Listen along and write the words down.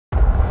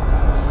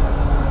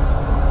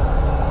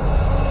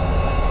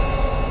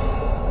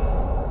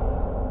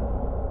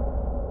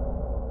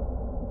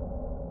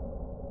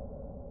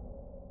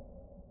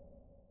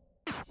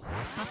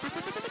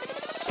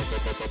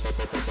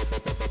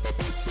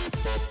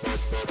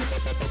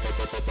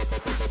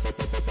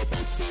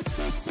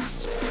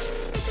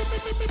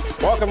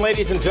Welcome,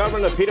 ladies and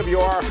gentlemen, to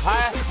PWR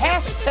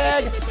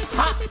hashtag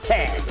Hot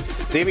Tag.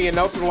 Damian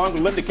Nelson along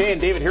with Linda Kay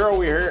and David Hero.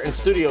 We're here in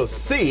Studio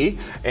C.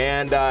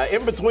 And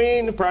in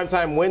between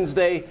Primetime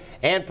Wednesday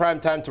and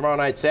Primetime tomorrow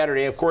night,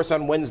 Saturday. Of course,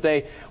 on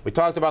Wednesday, we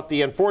talked about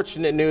the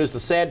unfortunate news, the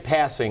sad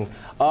passing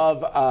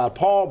of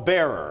Paul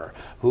Bearer,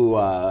 who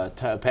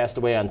passed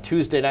away on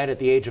Tuesday night at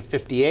the age of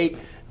 58.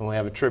 And we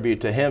have a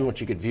tribute to him,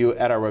 which you could view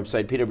at our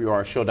website,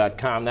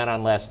 pwrshow.com, not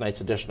on last night's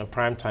edition of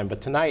Primetime.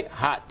 But tonight,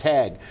 hot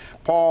tag.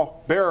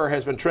 Paul Bearer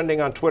has been trending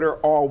on Twitter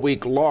all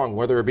week long,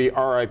 whether it be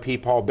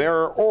RIP Paul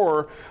Bearer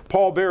or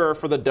Paul Bearer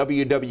for the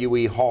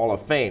WWE Hall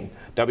of Fame.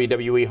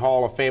 WWE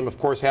Hall of Fame, of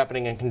course,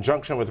 happening in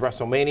conjunction with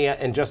WrestleMania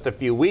in just a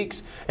few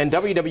weeks. And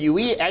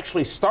WWE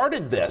actually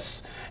started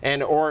this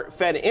or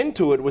fed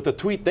into it with a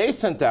tweet they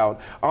sent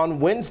out on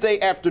Wednesday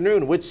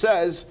afternoon, which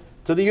says,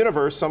 to the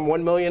universe, some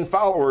 1 million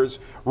followers,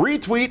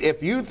 retweet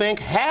if you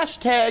think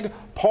hashtag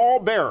Paul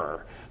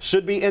Bearer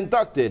should be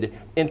inducted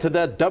into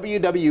the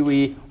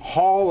WWE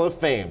Hall of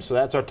Fame. So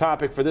that's our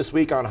topic for this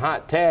week on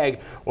Hot Tag.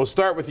 We'll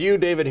start with you,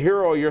 David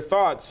Hero. Your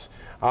thoughts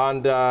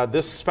on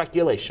this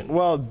speculation?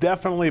 Well,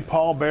 definitely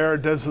Paul Bearer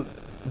does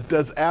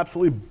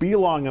absolutely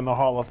belong in the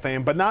Hall of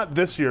Fame, but not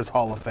this year's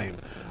Hall of Fame.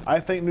 I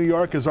think New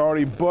York is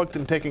already booked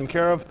and taken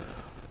care of.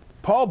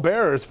 Paul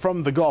Bearer is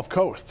from the Gulf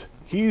Coast.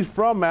 He's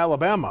from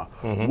Alabama.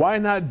 Why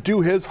not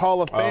do his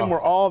Hall of Fame where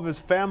all of his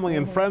family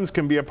and friends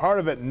can be a part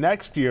of it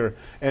next year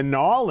in New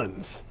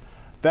Orleans?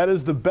 That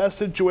is the best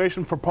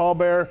situation for Paul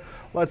Bearer.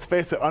 Let's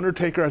face it,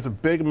 Undertaker has a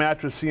big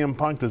match with CM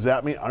Punk. Does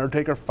that mean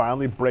Undertaker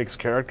finally breaks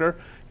character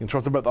and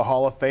shows up at the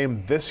Hall of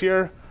Fame this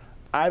year?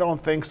 I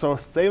don't think so.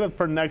 Save it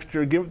for next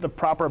year. Give it the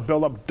proper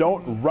build-up.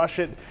 Don't rush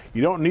it.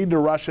 You don't need to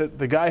rush it.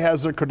 The guy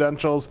has the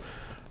credentials.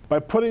 By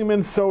putting him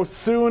in so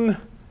soon,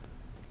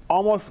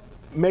 almost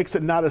makes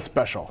it not as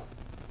special.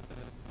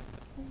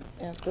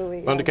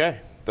 Absolutely. Linda Kay,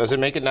 does it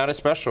make it not as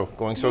special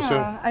going so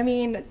soon? I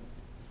mean,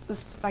 the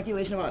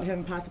speculation about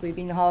him possibly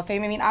being in the Hall of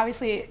Fame, I mean,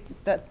 obviously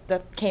that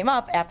came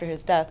up after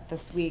his death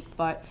this week,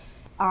 but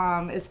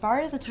as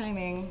far as the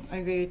timing, I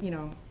agree,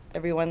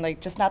 everyone,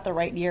 just not the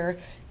right year.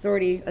 It's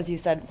already, as you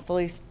said,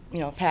 fully,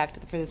 packed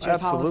for this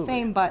year's Hall of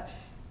Fame, but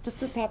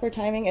just the proper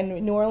timing.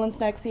 And New Orleans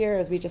next year,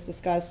 as we just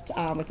discussed,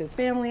 with his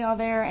family all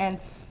there, and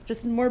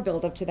just more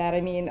build up to that.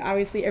 I mean,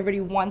 obviously everybody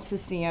wants to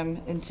see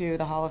him into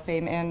the Hall of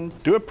Fame, and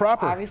do it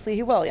proper. Obviously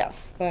he will,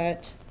 yes,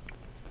 but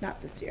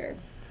not this year.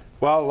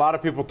 Well, a lot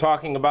of people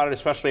talking about it,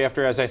 especially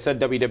after, as I said,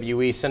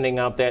 WWE sending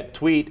out that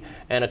tweet,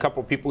 and a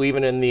couple people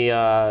even in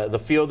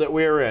the field that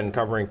we're in,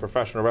 covering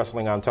professional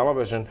wrestling on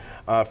television.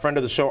 A friend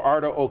of the show,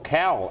 Arda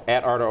Ocal,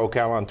 at Arda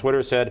Ocal on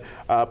Twitter, said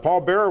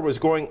Paul Bearer was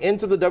going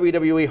into the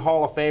WWE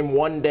Hall of Fame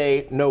one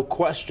day, no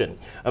question.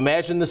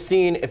 Imagine the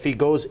scene if he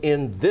goes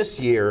in this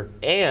year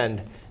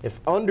and if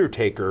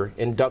Undertaker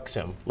inducts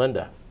him.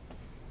 Linda.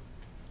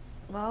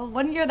 Well,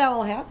 one year that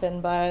will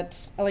happen,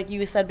 but like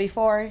you said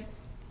before,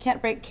 can't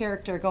break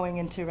character going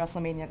into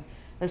WrestleMania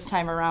this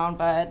time around.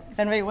 But if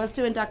anybody was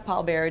to induct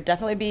Paul Bearer,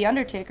 definitely be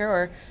Undertaker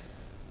or.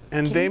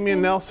 And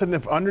Damian Nelson,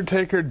 if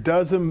Undertaker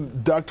does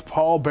induct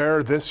Paul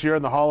Bearer this year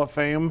in the Hall of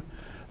Fame,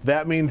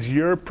 that means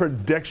your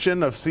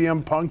prediction of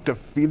CM Punk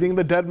defeating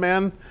the Dead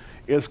Man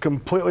is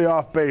completely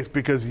off base,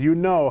 because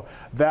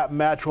that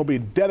match will be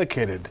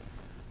dedicated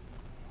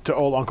to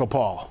old Uncle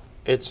Paul.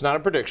 It's not a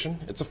prediction,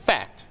 it's a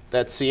fact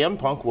that CM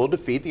Punk will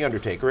defeat The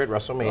Undertaker at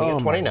WrestleMania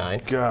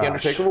 29. The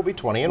Undertaker will be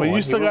 20-1. Well,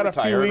 you still got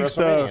a few weeks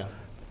to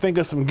think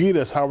of some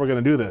Gitas how we're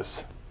going to do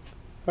this.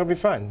 That'll be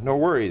fine, no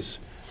worries.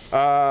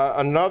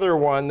 Another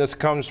one, this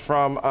comes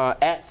from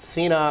at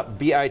Cena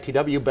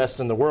BITW, best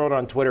in the world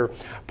on Twitter.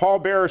 Paul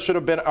Bearer should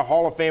have been a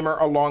Hall of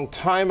Famer a long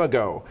time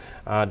ago.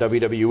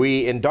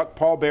 WWE, induct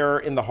Paul Bearer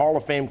in the Hall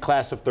of Fame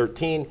class of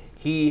 13.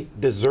 He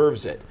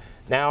deserves it.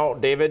 Now,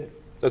 David,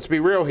 let's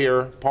be real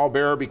here. Paul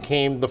Bearer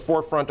became the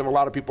forefront of a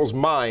lot of people's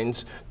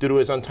minds due to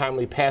his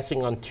untimely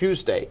passing on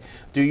Tuesday.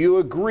 Do you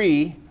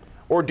agree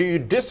or do you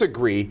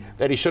disagree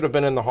that he should have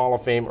been in the Hall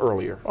of Fame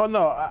earlier? Oh,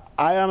 no.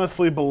 I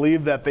honestly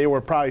believe that they were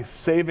probably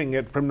saving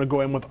it for him to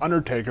go in with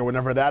Undertaker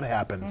whenever that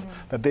happens,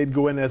 that they'd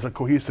go in as a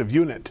cohesive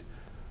unit.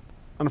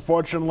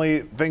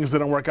 Unfortunately, things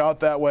didn't work out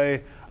that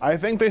way. I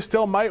think they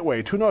still might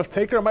wait. Who knows?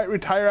 Taker might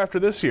retire after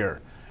this year,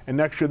 and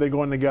next year they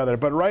go in together.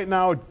 But right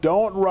now,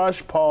 don't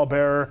rush Paul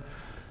Bearer.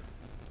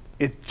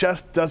 It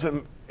just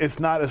doesn't,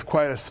 it's not as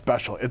quite as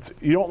special.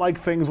 You don't like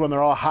things when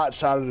they're all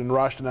hot-shotted and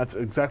rushed, and that's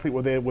exactly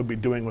what they would be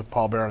doing with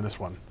Paul Bearer in this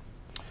one.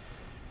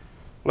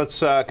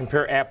 Let's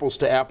compare apples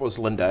to apples,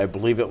 Linda. I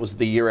believe it was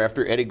the year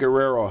after Eddie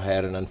Guerrero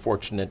had an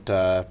unfortunate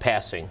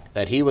passing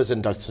that he was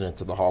inducted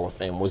into the Hall of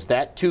Fame. Was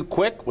that too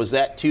quick? Was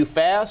that too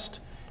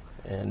fast?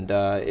 And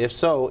if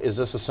so, is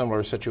this a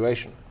similar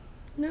situation?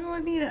 No,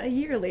 I mean, a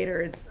year later,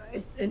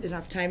 it's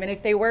enough time. And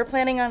if they were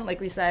planning on, like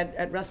we said,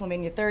 at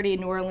WrestleMania 30 in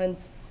New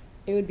Orleans,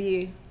 it would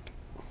be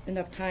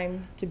enough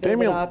time to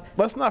build it up.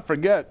 Let's not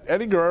forget,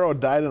 Eddie Guerrero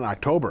died in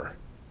October.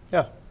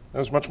 Yeah,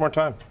 there's much more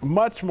time.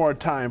 Much more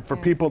time for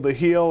people to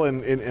heal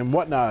and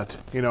whatnot,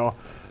 No,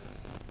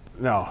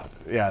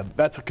 yeah,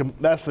 that's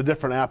a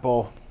different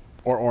apple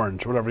or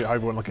orange, however you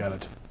want to look at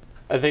it.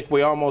 I think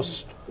we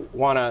almost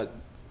want to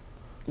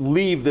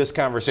leave this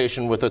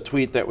conversation with a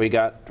tweet that we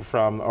got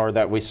from, or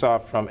that we saw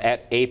from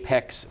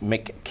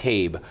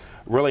 @ApexMcCabe.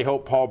 Really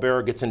hope Paul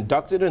Bearer gets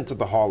inducted into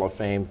the Hall of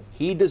Fame.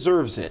 He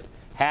deserves it.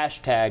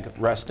 Hashtag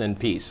rest in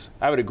peace.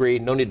 I would agree.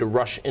 No need to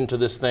rush into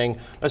this thing.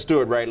 Let's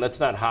do it right. Let's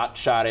not hot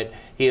shot it.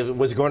 He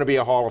was going to be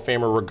a Hall of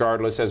Famer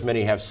regardless, as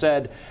many have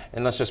said.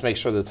 And let's just make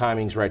sure the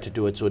timing's right to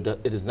do it so it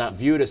is not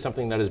viewed as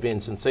something that is being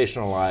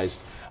sensationalized.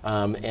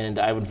 And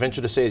I would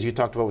venture to say, as you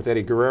talked about with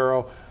Eddie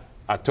Guerrero,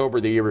 October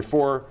the year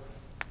before,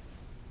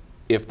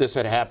 if this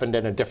had happened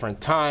at a different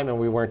time and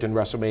we weren't in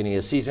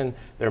WrestleMania season,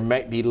 there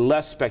might be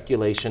less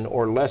speculation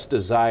or less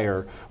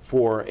desire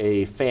for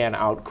a fan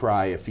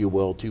outcry, if you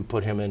will, to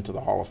put him into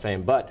the Hall of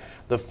Fame. But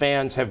the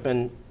fans have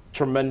been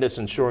tremendous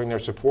in showing their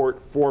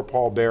support for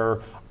Paul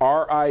Bearer.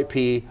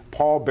 R.I.P.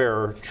 Paul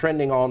Bearer,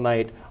 trending all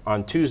night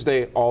on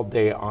Tuesday, all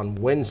day on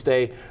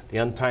Wednesday. The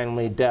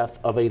untimely death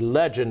of a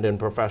legend in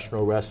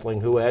professional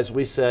wrestling who, as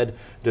we said,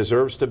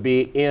 deserves to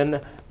be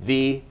in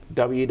the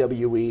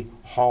WWE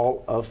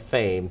Hall of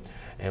Fame.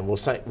 And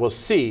we'll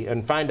see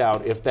and find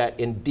out if that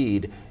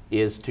indeed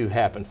is to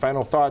happen.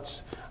 Final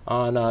thoughts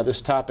on this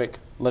topic,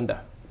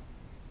 Linda?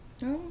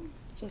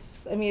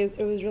 I mean,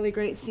 it was really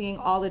great seeing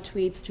all the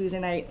tweets Tuesday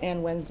night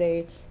and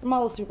Wednesday from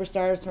all the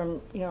superstars from,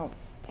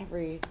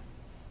 every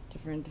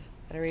different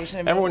federation.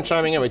 I mean, everyone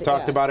chiming in. We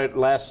talked about it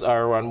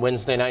on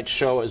Wednesday night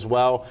show as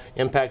well.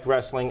 Impact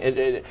Wrestling,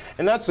 and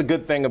that's the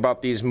good thing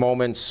about these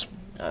moments.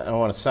 I don't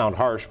want to sound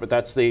harsh, but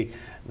that's the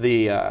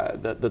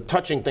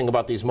touching thing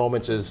about these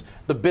moments is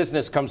the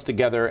business comes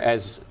together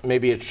as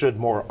maybe it should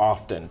more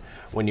often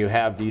when you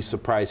have these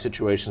surprise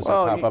situations that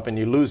pop up and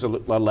you lose a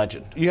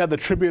legend. You had the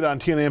tribute on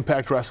TNA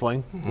Impact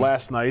Wrestling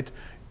last night.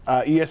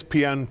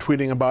 ESPN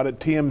tweeting about it.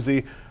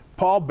 TMZ.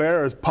 Paul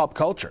Bearer is pop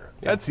culture.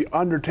 Yeah. That's the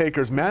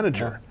Undertaker's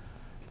manager. Yeah.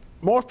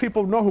 Most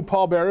people know who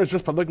Paul Bearer is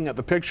just by looking at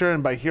the picture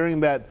and by hearing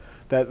that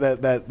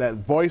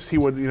voice he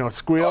would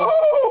squeal.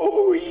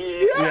 Oh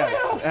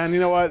yes. And you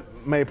know what?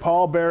 May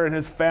Paul Bearer and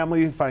his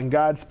family find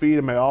Godspeed,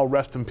 and may all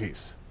rest in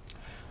peace.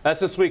 That's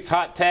this week's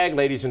Hot Tag,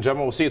 ladies and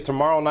gentlemen. We'll see you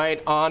tomorrow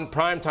night on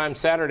Primetime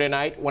Saturday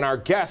night when our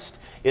guest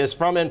is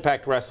from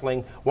Impact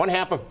Wrestling, one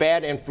half of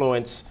Bad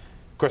Influence,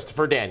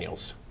 Christopher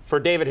Daniels. For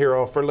David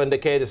Hero, for Linda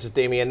Kay, this is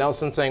Damian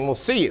Nelson saying we'll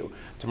see you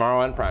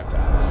tomorrow on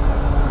Primetime.